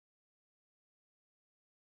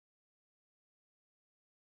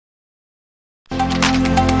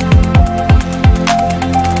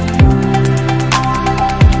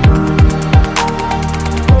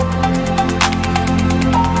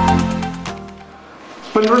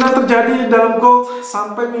Penurunan terjadi dalam gold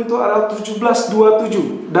sampai menyentuh area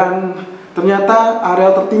 1727 dan ternyata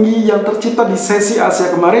area tertinggi yang tercipta di sesi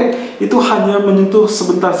Asia kemarin itu hanya menyentuh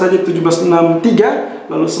sebentar saja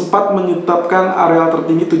 1763, lalu sempat menetapkan area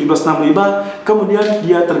tertinggi 1765, kemudian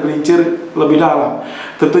dia tergelincir lebih dalam.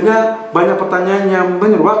 Tentunya banyak pertanyaan yang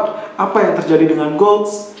menyeruak, apa yang terjadi dengan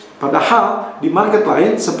gold? Padahal di market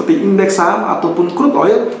lain seperti indeks saham ataupun crude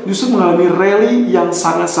oil justru mengalami rally yang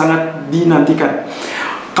sangat-sangat dinantikan.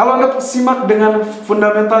 Kalau Anda simak dengan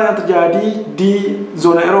fundamental yang terjadi di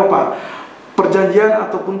zona Eropa, perjanjian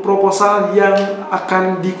ataupun proposal yang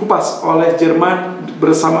akan dikupas oleh Jerman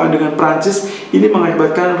bersama dengan Prancis ini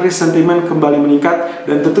mengakibatkan risk sentiment kembali meningkat,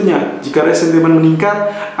 dan tentunya jika risk sentiment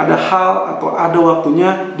meningkat ada hal atau ada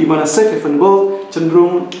waktunya di mana safe haven gold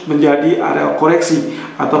cenderung menjadi area koreksi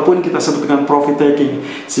ataupun kita sebut dengan profit taking,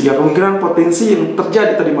 sehingga kemungkinan potensi yang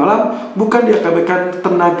terjadi tadi malam bukan diakibatkan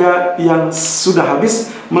tenaga yang sudah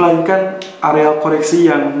habis, melainkan area koreksi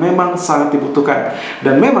yang memang sangat dibutuhkan.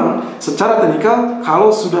 Dan memang secara teknikal kalau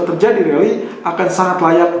sudah terjadi rally akan sangat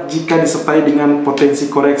layak jika disertai dengan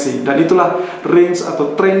potensi koreksi, dan itulah range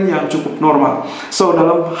atau trend yang cukup normal. So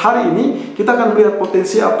dalam hari ini kita akan melihat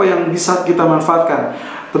potensi apa yang bisa kita manfaatkan.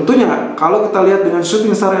 Tentunya kalau kita lihat dengan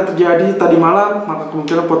shooting star yang terjadi tadi malam, maka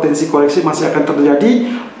kemungkinan potensi koreksi masih akan terjadi,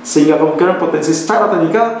 sehingga kemungkinan potensi secara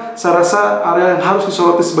teknikal saya rasa area yang harus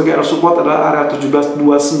disoroti sebagai area support adalah area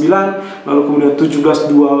 1729, lalu kemudian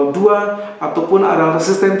 1722 ataupun area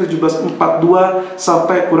resisten 1742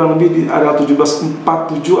 sampai kurang lebih di area 1747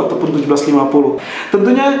 ataupun 1750.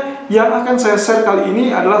 Tentunya yang akan saya share kali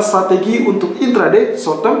ini adalah strategi untuk intraday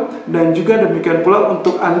short term, dan juga demikian pula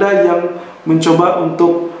untuk Anda yang mencoba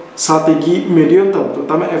untuk strategi medium term,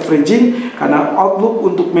 terutama averaging, karena outlook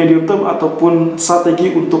untuk medium term ataupun strategi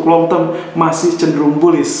untuk long term masih cenderung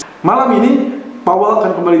bullish. Malam ini Powell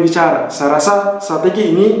akan kembali bicara. Saya rasa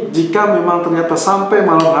strategi ini jika memang ternyata sampai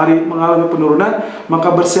malam hari mengalami penurunan, maka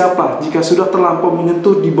bersiaplah jika sudah terlampau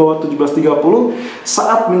menyentuh di bawah 1730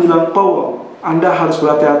 saat menjelang Powell. Anda harus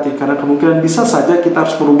berhati-hati karena kemungkinan bisa saja kita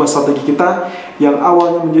harus merubah strategi kita yang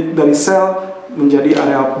awalnya dari sell menjadi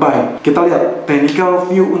area buy. Kita lihat technical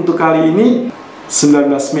view untuk kali ini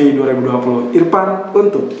 19 Mei 2020. Irfan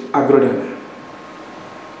untuk Agrodana.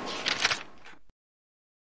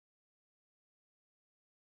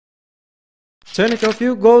 Technical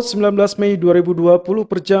view gold 19 Mei 2020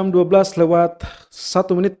 per jam 12 lewat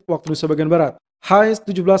 1 menit waktu Indonesia bagian Barat. High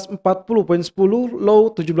 1740.10, low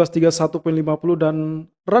 1731.50, dan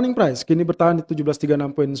running price kini bertahan di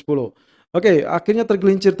 1736.10. Oke, akhirnya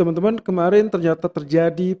tergelincir teman-teman. Kemarin ternyata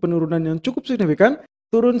terjadi penurunan yang cukup signifikan,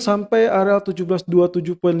 turun sampai area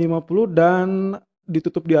 1727.50 dan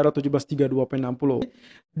ditutup di area 1732.60.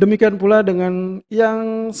 Demikian pula dengan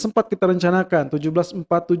yang sempat kita rencanakan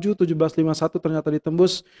 1747, 1751 ternyata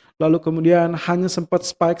ditembus, lalu kemudian hanya sempat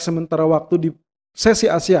spike sementara waktu di sesi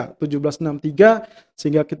Asia 1763,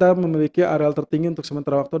 sehingga kita memiliki area tertinggi untuk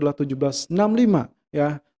sementara waktu adalah 1765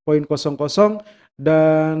 ya, 0.00,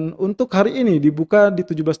 dan untuk hari ini dibuka di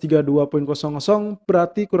 1732.00,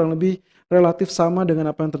 berarti kurang lebih relatif sama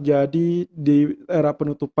dengan apa yang terjadi di era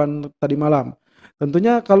penutupan tadi malam.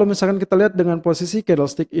 Tentunya kalau misalkan kita lihat dengan posisi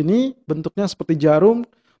candlestick ini bentuknya seperti jarum,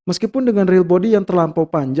 meskipun dengan real body yang terlampau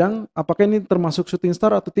panjang, apakah ini termasuk shooting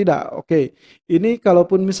star atau tidak? Oke, ini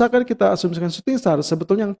kalaupun misalkan kita asumsikan shooting star,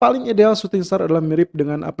 sebetulnya yang paling ideal shooting star adalah mirip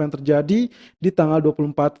dengan apa yang terjadi di tanggal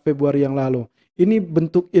 24 Februari yang lalu. Ini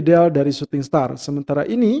bentuk ideal dari shooting star. Sementara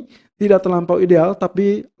ini tidak terlampau ideal,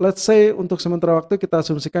 tapi let's say untuk sementara waktu kita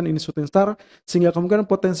asumsikan ini shooting star, sehingga kemungkinan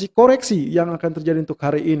potensi koreksi yang akan terjadi untuk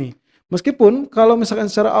hari ini. Meskipun kalau misalkan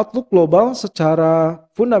secara outlook global, secara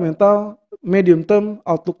fundamental, medium term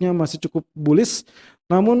outlooknya masih cukup bullish,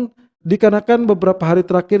 namun dikarenakan beberapa hari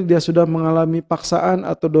terakhir dia sudah mengalami paksaan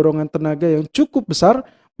atau dorongan tenaga yang cukup besar,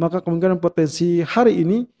 maka kemungkinan potensi hari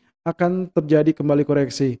ini akan terjadi kembali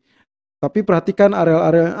koreksi. Tapi perhatikan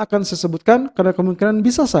area-area yang akan saya sebutkan, karena kemungkinan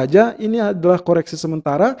bisa saja ini adalah koreksi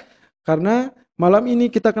sementara, karena malam ini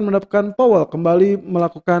kita akan mendapatkan Powell kembali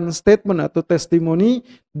melakukan statement atau testimoni,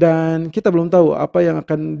 dan kita belum tahu apa yang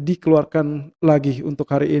akan dikeluarkan lagi untuk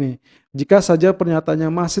hari ini. Jika saja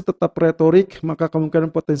pernyataannya masih tetap retorik, maka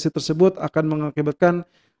kemungkinan potensi tersebut akan mengakibatkan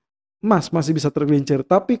emas masih bisa tergelincir.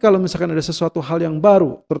 Tapi kalau misalkan ada sesuatu hal yang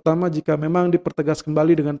baru, terutama jika memang dipertegas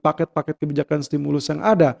kembali dengan paket-paket kebijakan stimulus yang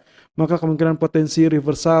ada, maka kemungkinan potensi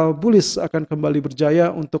reversal bullish akan kembali berjaya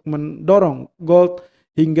untuk mendorong gold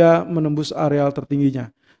hingga menembus areal tertingginya.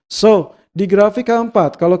 So, di grafik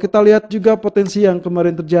keempat, kalau kita lihat juga potensi yang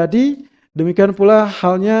kemarin terjadi, demikian pula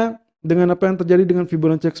halnya dengan apa yang terjadi dengan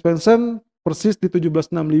Fibonacci expansion, persis di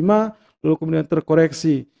 1765, lalu kemudian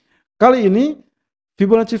terkoreksi. Kali ini,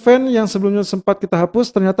 Fibonacci fan yang sebelumnya sempat kita hapus,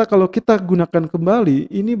 ternyata kalau kita gunakan kembali,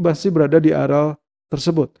 ini masih berada di area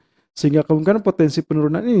tersebut. Sehingga kemungkinan potensi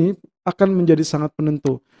penurunan ini akan menjadi sangat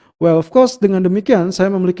penentu. Well, of course, dengan demikian saya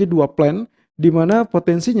memiliki dua plan, di mana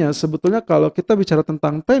potensinya sebetulnya kalau kita bicara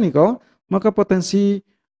tentang technical, maka potensi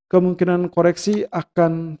kemungkinan koreksi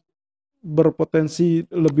akan berpotensi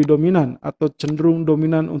lebih dominan atau cenderung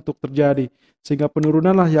dominan untuk terjadi. Sehingga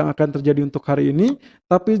penurunanlah yang akan terjadi untuk hari ini.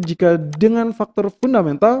 Tapi jika dengan faktor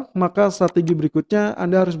fundamental, maka strategi berikutnya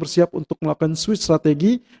Anda harus bersiap untuk melakukan switch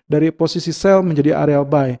strategi dari posisi sell menjadi area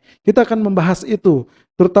buy. Kita akan membahas itu,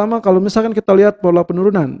 terutama kalau misalkan kita lihat pola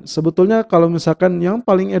penurunan. Sebetulnya kalau misalkan yang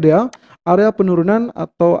paling ideal, area penurunan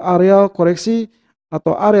atau area koreksi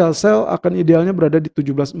atau area sell akan idealnya berada di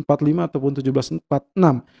 1745 ataupun 1746.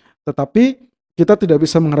 Tetapi kita tidak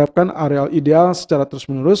bisa mengharapkan areal ideal secara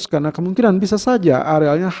terus-menerus karena kemungkinan bisa saja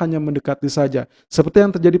arealnya hanya mendekati saja. Seperti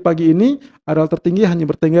yang terjadi pagi ini, areal tertinggi hanya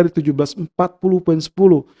bertengger di 1740.10.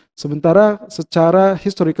 Sementara secara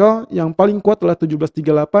historical yang paling kuat adalah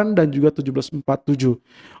 1738 dan juga 1747.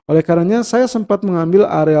 Oleh karenanya saya sempat mengambil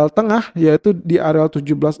areal tengah yaitu di areal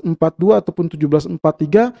 1742 ataupun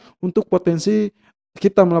 1743 untuk potensi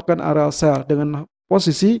kita melakukan areal sell dengan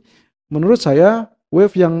posisi menurut saya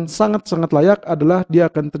wave yang sangat-sangat layak adalah dia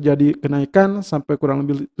akan terjadi kenaikan sampai kurang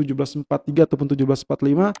lebih 1743 ataupun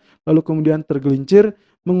 1745, lalu kemudian tergelincir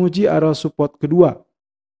menguji area support kedua.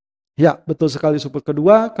 Ya, betul sekali support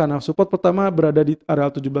kedua, karena support pertama berada di area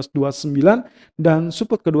 1729 dan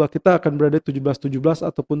support kedua kita akan berada di 1717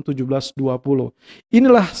 ataupun 1720.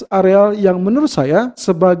 Inilah area yang menurut saya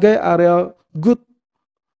sebagai area good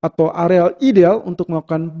atau area ideal untuk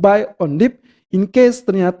melakukan buy on dip. In case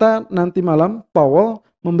ternyata nanti malam Powell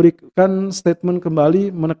memberikan statement kembali,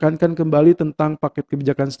 menekankan kembali tentang paket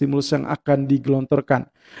kebijakan stimulus yang akan digelontorkan.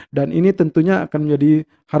 Dan ini tentunya akan menjadi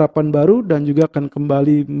harapan baru dan juga akan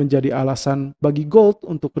kembali menjadi alasan bagi gold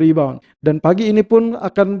untuk rebound. Dan pagi ini pun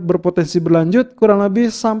akan berpotensi berlanjut kurang lebih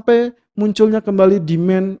sampai munculnya kembali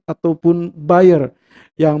demand ataupun buyer.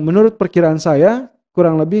 Yang menurut perkiraan saya,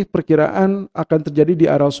 kurang lebih perkiraan akan terjadi di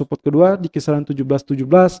area support kedua di kisaran 1717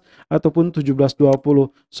 ataupun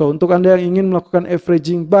 1720. So untuk Anda yang ingin melakukan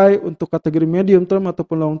averaging buy untuk kategori medium term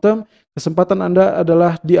ataupun long term, kesempatan Anda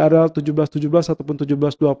adalah di area 1717 ataupun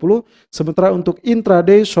 1720. Sementara untuk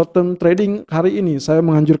intraday short term trading hari ini saya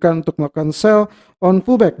menganjurkan untuk melakukan sell on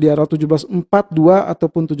pullback di area 1742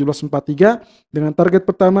 ataupun 1743 dengan target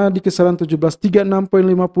pertama di kisaran 1736.50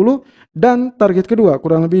 dan target kedua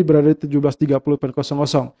kurang lebih berada di 1730.00.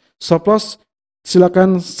 Stop loss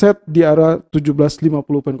silakan set di area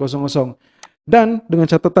 1750.00. Dan dengan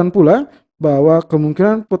catatan pula bahwa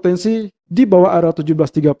kemungkinan potensi di bawah area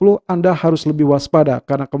 1730 Anda harus lebih waspada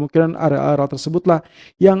karena kemungkinan area-area tersebutlah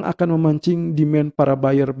yang akan memancing demand para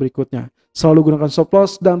buyer berikutnya. Selalu gunakan stop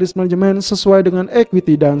loss dan risk management sesuai dengan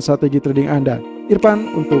equity dan strategi trading Anda. Irfan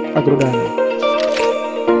untuk Agrodana.